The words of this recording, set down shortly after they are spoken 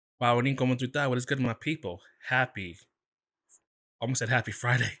Bawani como tu ta? What is good, my people? Almost said happy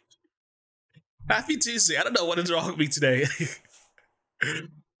Friday. Happy Tuesday. I don't know what is wrong with me today.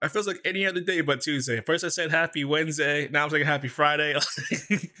 I feels like any other day but Tuesday. First I said happy Wednesday. Now I'm saying happy Friday.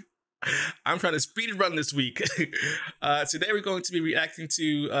 I'm trying to speed run this week. Today we're going to be reacting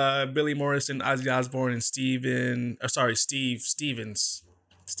to Billy Morrison, Ozzy Osbourne, and Steve Stevens.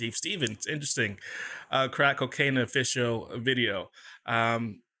 Steve Stevens. Interesting. Crack Cocaine official video.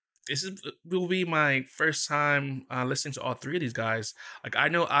 Will be my first time listening to all three of these guys. Like, I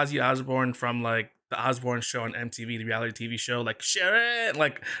know Ozzy Osbourne from like the Osbourne Show on MTV, the reality TV show. Like, share it.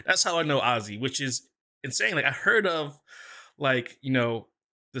 Like, that's how I know Ozzy, which is insane. Like, I heard of like, the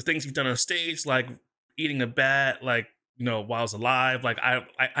things he's done on stage, like eating a bat, like, while I was alive. Like,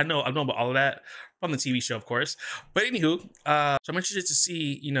 I know about all of that from the TV show, of course. But anywho, so I'm interested to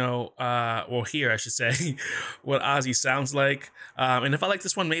see, or hear, I should say, what Ozzy sounds like. And if I like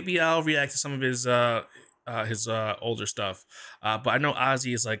this one, maybe I'll react to some of his older stuff. But I know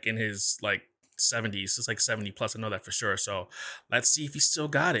Ozzy is like in his like 70s. It's like 70 plus. I know that for sure. So let's see if he still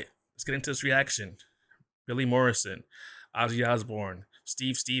got it. Let's get into this reaction. Billy Morrison, Ozzy Osbourne,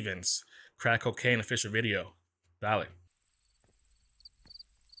 Steve Stevens, Crack Cocaine official video. Dale.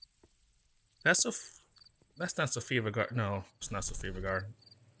 That's not Sofia Vergara. No, it's not Sofia Vergara.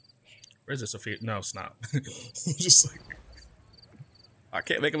 Where's it, Sofia? No, it's not. Just like, I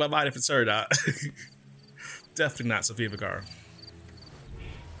can't make up my mind if it's her or not. Definitely not Sofia Vergara.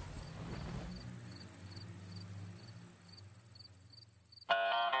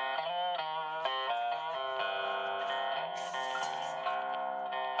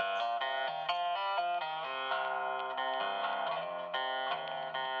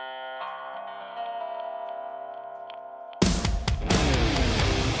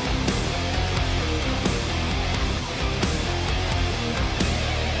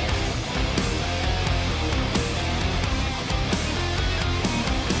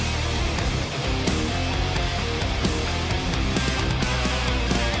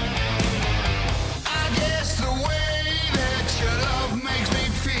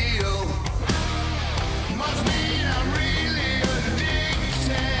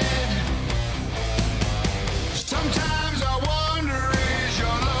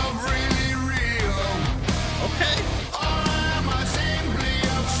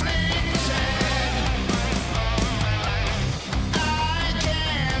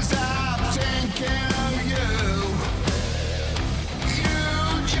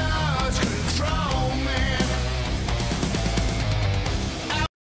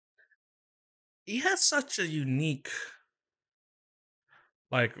 He has such a unique,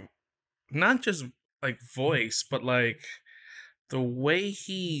 like, not just like voice, but like the way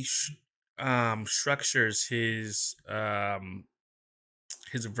he structures his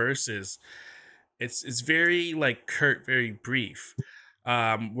verses. It's very like curt, very brief.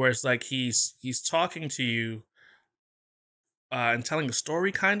 Whereas like he's talking to you and telling a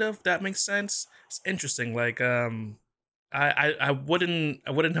story, kind of. That makes sense. It's interesting. Like I wouldn't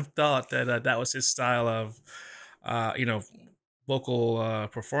have thought that that was his style of vocal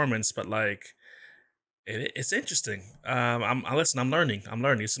performance, but like it's interesting. I'm learning.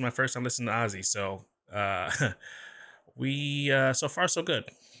 This is my first time listening to Ozzy, so we so far so good.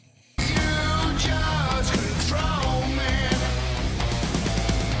 You just control me.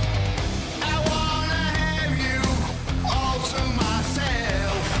 I wanna have you all to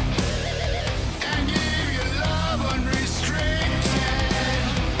myself and give you love unrestricted.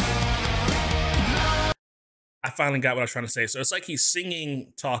 I finally got what I was trying to say. So it's like he's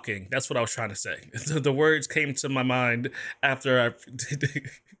singing, talking. That's what I was trying to say. The words came to my mind after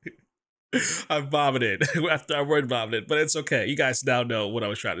I vomited, after I word vomited, but it's okay. You guys now know what I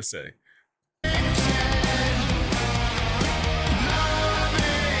was trying to say.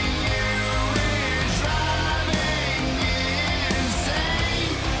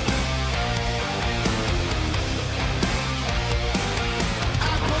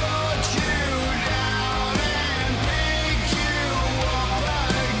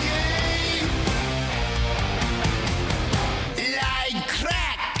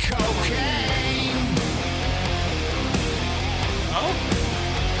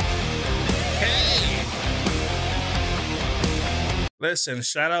 Listen,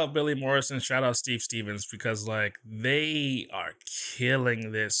 shout out Billy Morrison, shout out Steve Stevens, because like they are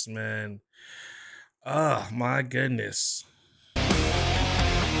killing this, man. Oh my goodness.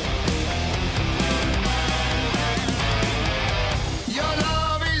 Your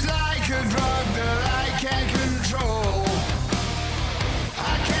love is like a drug that I can't control.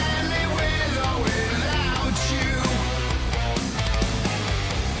 I can't live with or without you.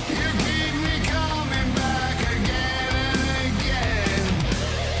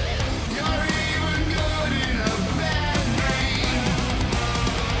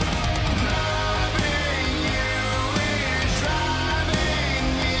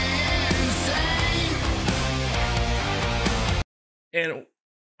 And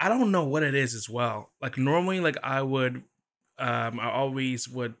I don't know what it is as well. Like normally, like I always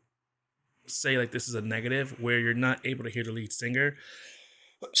would say like this is a negative where you're not able to hear the lead singer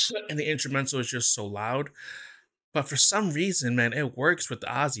and the instrumental is just so loud. But for some reason, man, it works with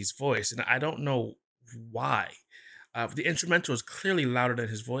Ozzy's voice, and I don't know why. The instrumental is clearly louder than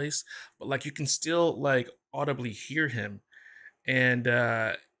his voice, but like you can still like audibly hear him. And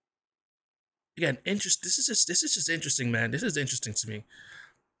again, interest. This is just interesting, man. This is interesting to me.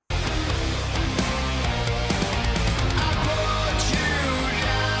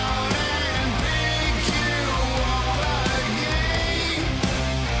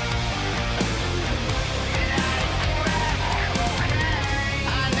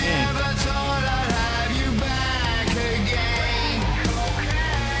 Mm.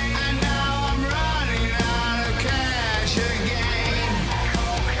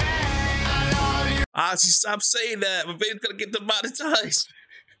 Ozzy, stop saying that. My baby's gonna get demonetized.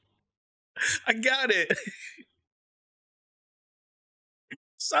 I got it.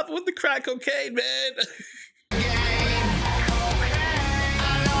 Stop with the crack cocaine, man. Oh my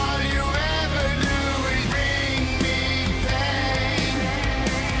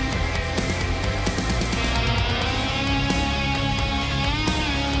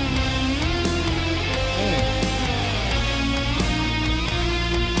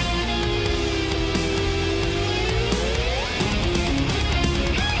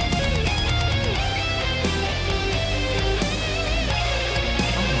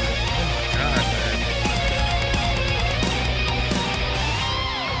god, man.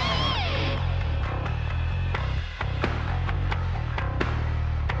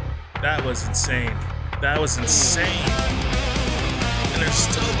 That was insane. That was insane. And they're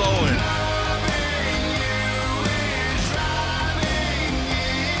still going.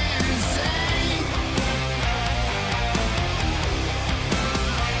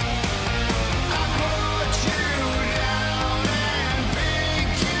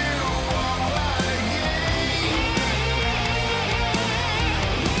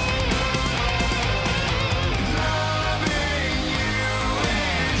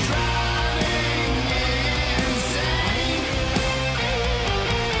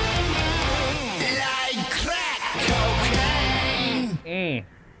 Mm.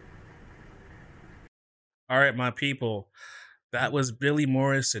 All right, my people. That was Billy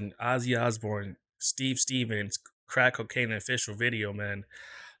Morrison, Ozzy Osbourne, Steve Stevens, crack cocaine official video, man.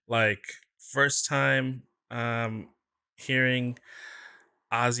 Like first time hearing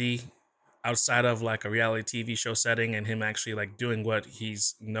Ozzy outside of like a reality TV show setting and him actually like doing what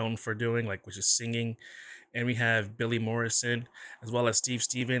he's known for doing, like which is singing. And we have Billy Morrison as well as Steve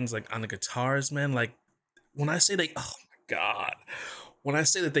Stevens like on the guitars, man. Like when I say they, oh my god, when I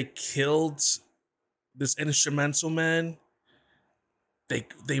say that they killed this instrumental, man,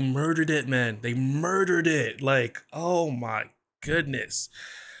 they murdered it, man. They murdered it. Like oh my goodness,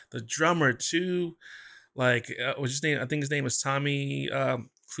 the drummer too. Like what's his name? I think his name is Tommy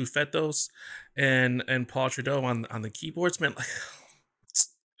Clufetos and Paul Trudeau on the keyboards, man. Like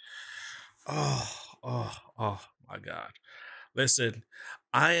oh my god. Listen,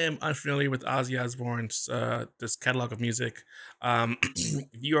 I am unfamiliar with Ozzy Osbourne's this catalog of music. If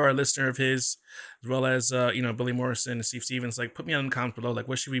you are a listener of his, as well as Billy Morrison and Steve Stevens, like put me on the comments below. Like,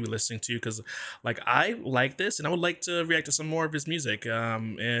 what should we be listening to? Because like I like this, and I would like to react to some more of his music.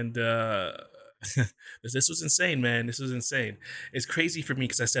 And this was insane, man. This was insane. It's crazy for me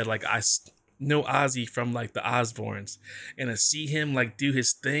because I said like know Ozzy from like the Osbournes, and to see him like do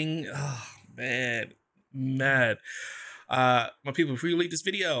his thing. Oh man, mad. My people, if you like this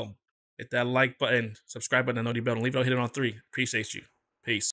video, hit that like button, subscribe button, and notification bell, and leave it on hit it on 3. Appreciate you. Peace.